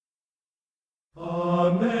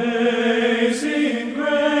Amazing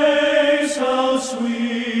grace, how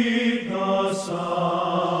sweet the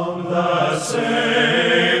sound that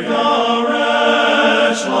saved a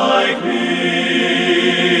wretch like me.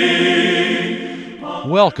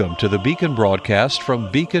 Welcome to the Beacon broadcast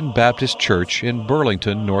from Beacon Baptist Church in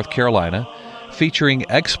Burlington, North Carolina, featuring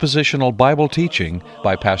expositional Bible teaching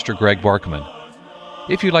by Pastor Greg Barkman.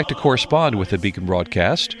 If you'd like to correspond with the Beacon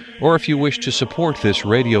broadcast, or if you wish to support this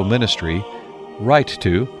radio ministry, write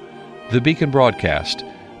to the Beacon Broadcast,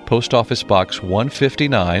 Post Office Box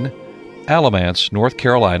 159, Alamance, North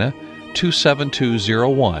Carolina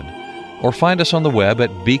 27201, or find us on the web at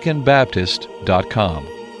beaconbaptist.com.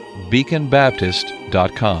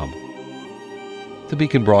 beaconbaptist.com. The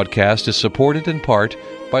Beacon broadcast is supported in part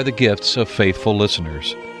by the gifts of faithful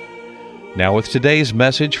listeners. Now with today's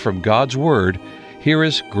message from God's Word, here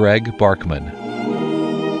is Greg Barkman.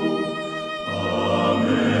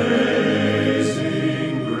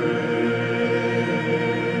 Amazing grace.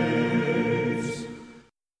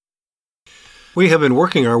 We have been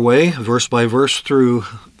working our way verse by verse through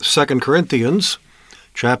 2 Corinthians,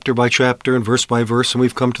 chapter by chapter and verse by verse, and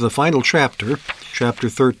we've come to the final chapter, chapter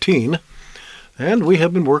 13, and we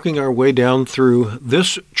have been working our way down through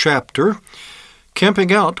this chapter,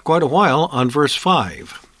 camping out quite a while on verse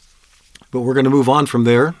 5. But we're going to move on from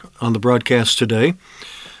there on the broadcast today.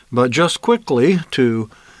 But just quickly, to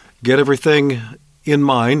get everything in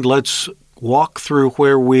mind, let's walk through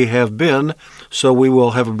where we have been so we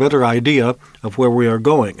will have a better idea of where we are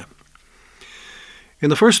going. In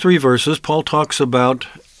the first 3 verses, Paul talks about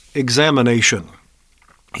examination.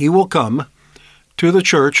 He will come to the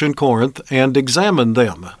church in Corinth and examine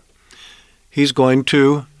them. He's going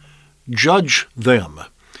to judge them.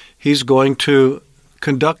 He's going to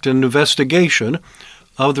conduct an investigation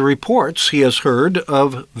of the reports he has heard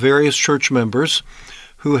of various church members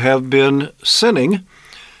who have been sinning,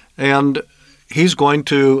 and he's going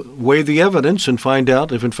to weigh the evidence and find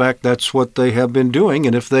out if in fact that's what they have been doing,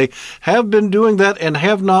 and if they have been doing that and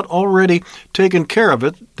have not already taken care of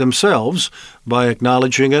it themselves by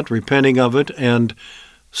acknowledging it, repenting of it, and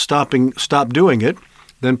stop doing it,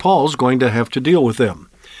 then Paul's going to have to deal with them.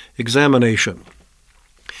 Examination.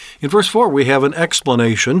 In verse 4 we have an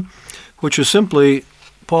explanation, which is simply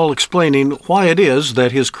Paul explaining why it is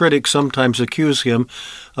that his critics sometimes accuse him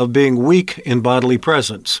of being weak in bodily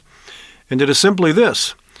presence. And it is simply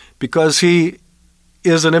this: because he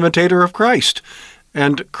is an imitator of Christ.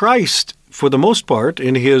 And Christ, for the most part,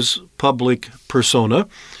 in his public persona,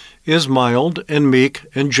 is mild and meek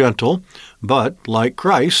and gentle, but like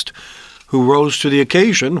Christ, who rose to the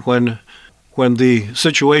occasion when the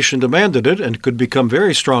situation demanded it and could become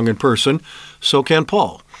very strong in person, so can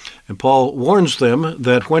Paul. And Paul warns them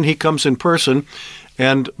that when he comes in person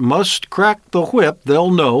and must crack the whip,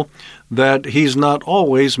 they'll know that he's not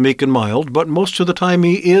always meek and mild, but most of the time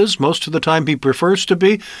he is, most of the time he prefers to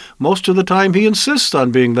be, most of the time he insists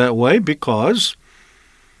on being that way, because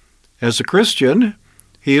as a Christian,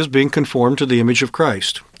 he is being conformed to the image of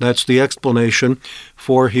Christ. That's the explanation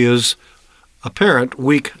for his apparent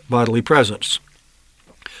weak bodily presence.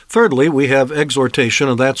 Thirdly, we have exhortation,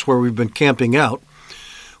 and that's where we've been camping out,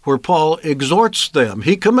 where Paul exhorts them.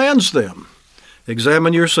 He commands them.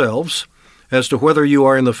 Examine yourselves as to whether you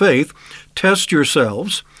are in the faith. Test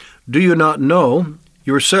yourselves. Do you not know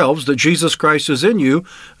yourselves that Jesus Christ is in you,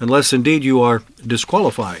 unless indeed you are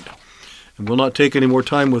disqualified? And we'll not take any more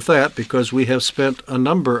time with that because we have spent a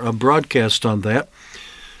number of broadcasts on that.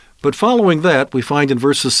 But following that, we find in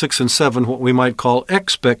verses 6 and 7 what we might call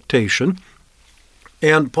expectation.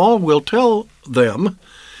 And Paul will tell them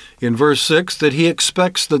in verse 6 that he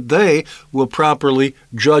expects that they will properly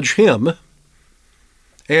judge him,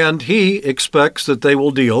 and he expects that they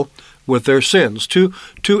will deal with their sins. Two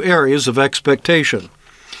areas of expectation.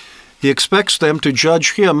 He expects them to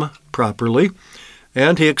judge him properly,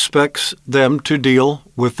 and he expects them to deal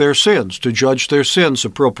with their sins, to judge their sins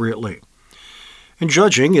appropriately. And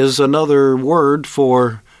judging is another word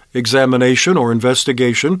for examination or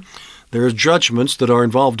investigation. There are judgments that are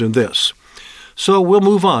involved in this. So we'll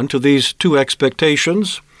move on to these 2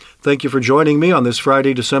 expectations. Thank you for joining me on this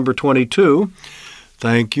Friday, December 22.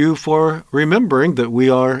 Thank you for remembering that we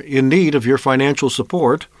are in need of your financial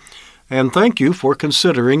support. And thank you for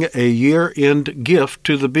considering a year-end gift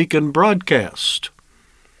to the Beacon broadcast.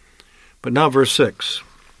 But now verse 6.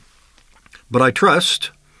 But I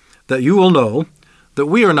trust that you will know that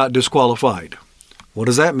we are not disqualified. What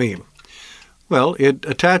does that mean? Well, it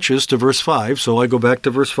attaches to verse 5, so I go back to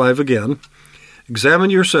verse 5 again. Examine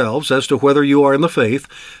yourselves as to whether you are in the faith.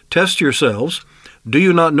 Test yourselves. Do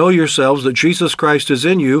you not know yourselves that Jesus Christ is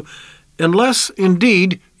in you, unless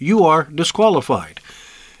indeed you are disqualified?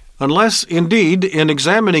 unless indeed in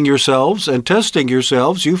examining yourselves and testing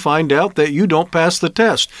yourselves you find out that you don't pass the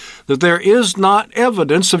test, that there is not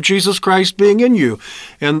evidence of Jesus Christ being in you.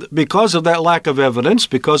 And because of that lack of evidence,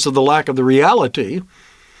 because of the lack of the reality,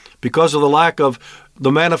 because of the lack of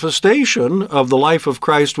the manifestation of the life of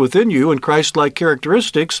Christ within you and Christ-like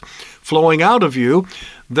characteristics flowing out of you,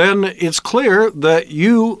 then it's clear that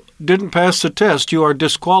you didn't pass the test. You are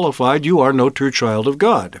disqualified. You are no true child of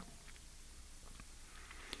God.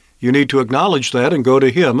 You need to acknowledge that and go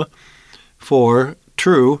to Him for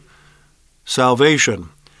true salvation,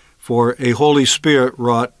 for a Holy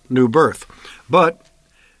Spirit-wrought new birth. But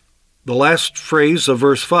the last phrase of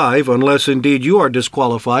verse 5, unless indeed you are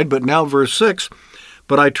disqualified, but now verse 6,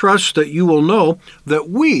 but I trust that you will know that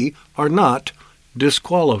we are not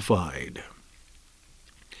disqualified.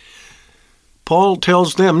 Paul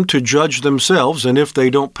tells them to judge themselves, and if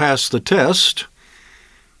they don't pass the test,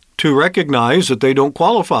 to recognize that they don't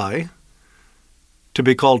qualify to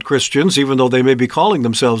be called Christians, even though they may be calling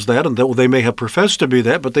themselves that, and though they may have professed to be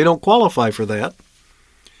that, but they don't qualify for that.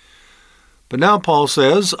 But now Paul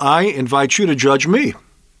says, I invite you to judge me.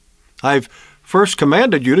 I've first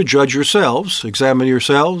commanded you to judge yourselves, examine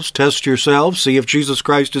yourselves, test yourselves, see if Jesus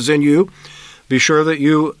Christ is in you. Be sure that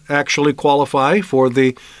you actually qualify for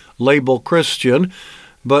the label Christian.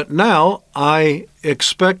 But now I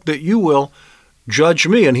expect that you will judge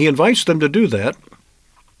me. And he invites them to do that.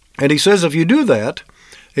 And he says, if you do that,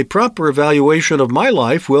 a proper evaluation of my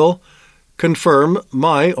life will confirm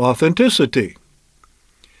my authenticity.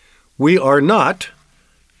 We are not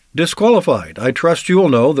disqualified. I trust you will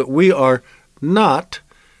know that we are not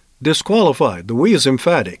disqualified. The we is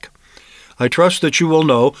emphatic. I trust that you will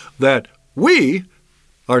know that we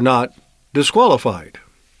are not disqualified.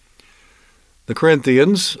 The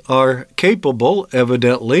Corinthians are capable,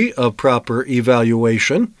 evidently, of proper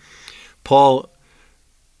evaluation. Paul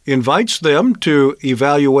invites them to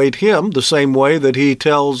evaluate him the same way that he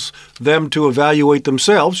tells them to evaluate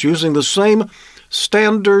themselves, using the same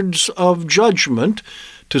standards of judgment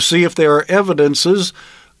to see if there are evidences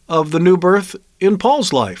of the new birth in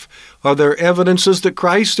Paul's life. Are there evidences that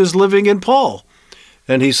Christ is living in Paul?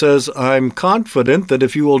 And he says, I'm confident that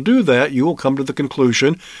if you will do that, you will come to the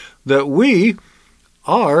conclusion that we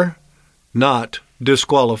are not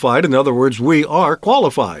disqualified. In other words, we are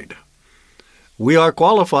qualified. We are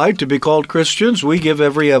qualified to be called Christians. We give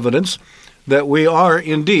every evidence that we are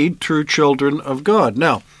indeed true children of God.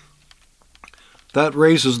 Now, that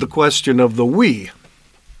raises the question of the we.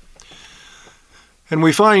 And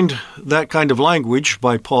we find that kind of language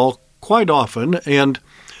by Paul quite often, and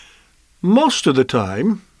most of the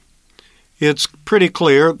time, it's pretty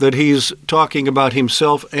clear that he's talking about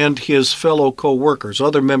himself and his fellow co-workers,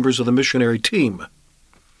 other members of the missionary team.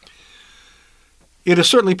 It is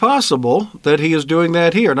certainly possible that he is doing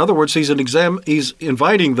that here. In other words, he's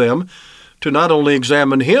inviting them to not only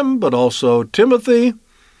examine him, but also Timothy,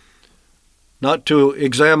 not to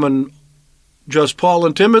examine just Paul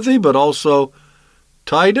and Timothy, but also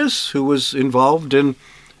Titus, who was involved in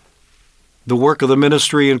the work of the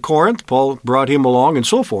ministry in Corinth. Paul brought him along and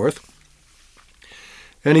so forth.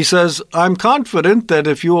 And he says, I'm confident that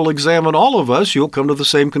if you will examine all of us, you'll come to the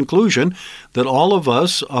same conclusion, that all of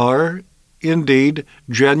us are indeed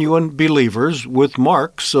genuine believers with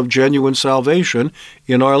marks of genuine salvation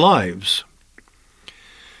in our lives.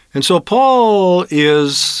 And so Paul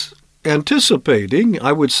is anticipating,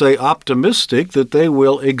 I would say optimistic, that they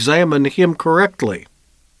will examine him correctly.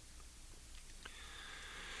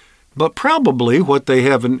 But probably what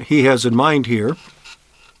he has in mind here,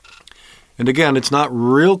 and again, it's not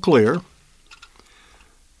real clear.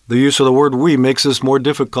 The use of the word we makes this more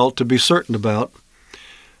difficult to be certain about.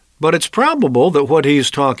 But it's probable that what he's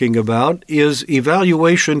talking about is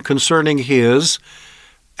evaluation concerning his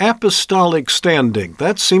apostolic standing.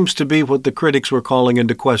 That seems to be what the critics were calling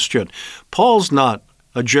into question. Paul's not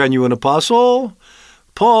a genuine apostle.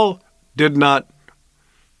 Paul did not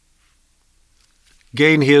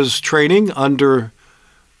gain his training under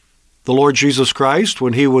the Lord Jesus Christ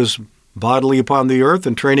when he was bodily upon the earth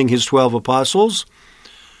and training his 12 apostles.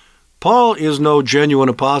 Paul is no genuine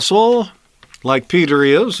apostle like Peter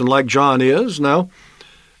is and like John is. Now,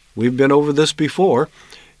 we've been over this before.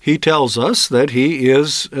 He tells us that he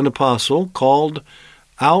is an apostle called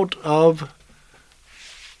out of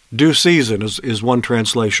due season, is one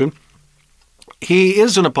translation. He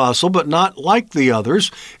is an apostle, but not like the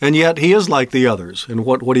others, and yet he is like the others. And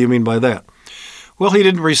what do you mean by that? Well, he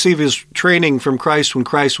didn't receive his training from Christ when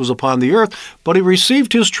Christ was upon the earth, but he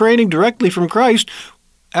received his training directly from Christ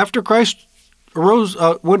after Christ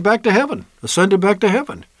went back to heaven, ascended back to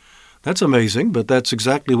heaven. That's amazing, but that's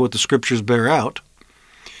exactly what the Scriptures bear out.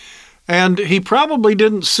 And he probably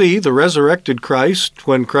didn't see the resurrected Christ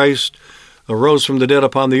when Christ arose from the dead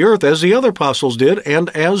upon the earth as the other apostles did, and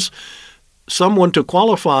as someone to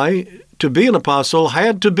qualify to be an apostle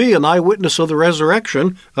had to be an eyewitness of the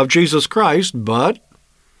resurrection of Jesus Christ. But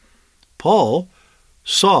Paul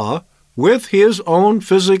saw with his own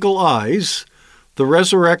physical eyes the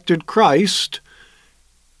resurrected Christ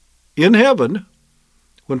in heaven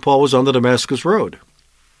when Paul was on the Damascus Road,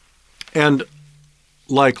 and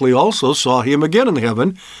likely also saw him again in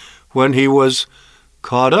heaven when he was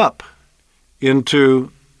caught up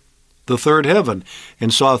into the third heaven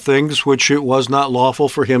and saw things which it was not lawful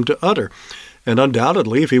for him to utter. And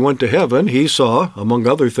undoubtedly, if he went to heaven, he saw, among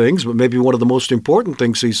other things, but maybe one of the most important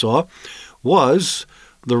things he saw, was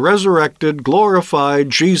the resurrected, glorified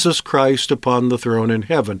Jesus Christ upon the throne in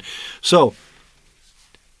heaven. So,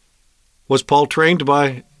 was Paul trained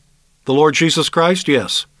by the Lord Jesus Christ?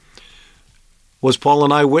 Yes. Was Paul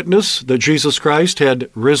an eyewitness that Jesus Christ had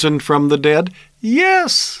risen from the dead?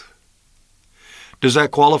 Yes. Does that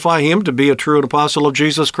qualify him to be a true apostle of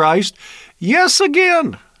Jesus Christ? Yes,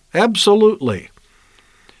 again. Absolutely.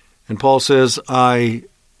 And Paul says, I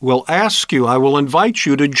will ask you, I will invite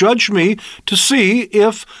you to judge me to see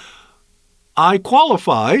if I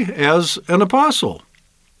qualify as an apostle.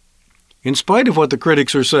 In spite of what the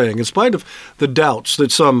critics are saying, in spite of the doubts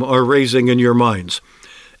that some are raising in your minds,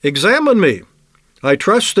 examine me. I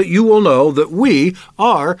trust that you will know that we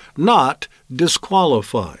are not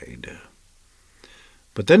disqualified.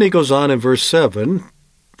 But then he goes on in verse 7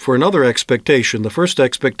 for another expectation. The first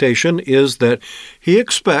expectation is that he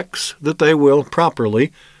expects that they will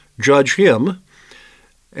properly judge him.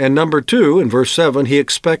 And number 2, in verse 7, he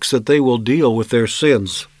expects that they will deal with their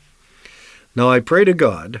sins. Now I pray to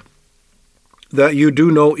God that you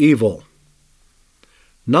do no evil,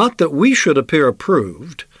 not that we should appear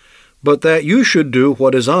approved, but that you should do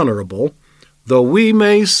what is honorable, though we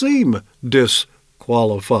may seem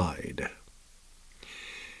disqualified.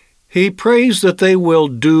 He prays that they will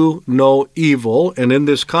do no evil, and in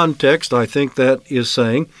this context, I think that is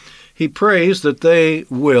saying, he prays that they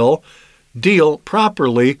will deal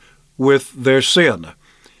properly with their sin.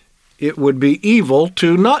 It would be evil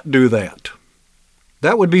to not do that.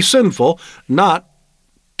 That would be sinful not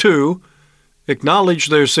to acknowledge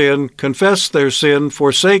their sin, confess their sin,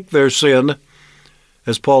 forsake their sin,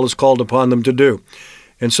 as Paul has called upon them to do.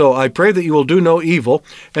 And so I pray that you will do no evil.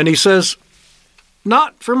 And he says,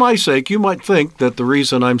 not for my sake. You might think that the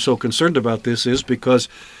reason I'm so concerned about this is because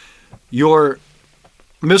your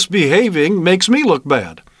misbehaving makes me look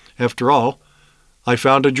bad. After all, I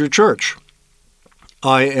founded your church.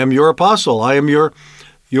 I am your apostle. I am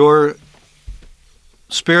your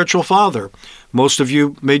spiritual father. Most of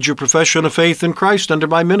you made your profession of faith in Christ under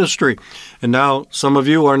my ministry. And now some of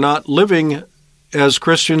you are not living as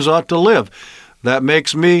Christians ought to live. That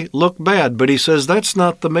makes me look bad. But he says that's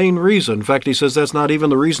not the main reason. In fact, he says that's not even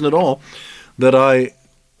the reason at all that I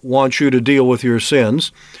want you to deal with your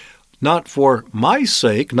sins. Not for my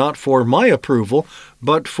sake, not for my approval,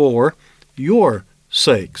 but for your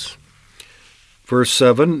sakes. Verse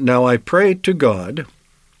 7, now I pray to God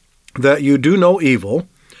that you do no evil,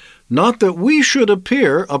 not that we should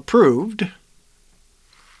appear approved,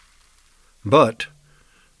 but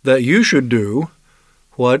that you should do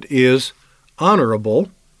what is honorable,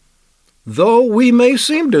 though we may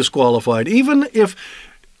seem disqualified. Even if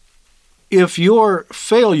your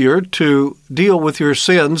failure to deal with your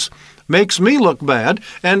sins makes me look bad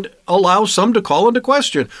and allows some to call into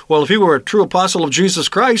question, well, if he were a true apostle of Jesus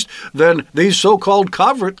Christ, then these so-called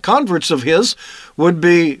converts of his would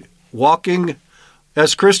be walking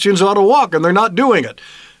as Christians ought to walk, and they're not doing it.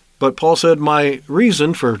 But Paul said, my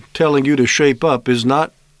reason for telling you to shape up is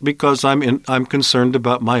not because I'm concerned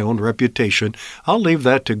about my own reputation. I'll leave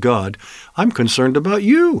that to God. I'm concerned about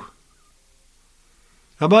you,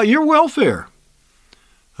 about your welfare,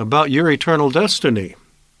 about your eternal destiny.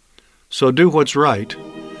 So do what's right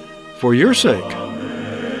for your sake,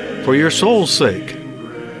 for your soul's sake,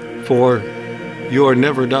 for your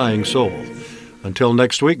never-dying soul. Until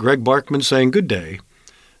next week, Greg Barkman saying good day.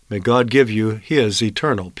 May God give you his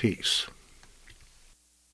eternal peace.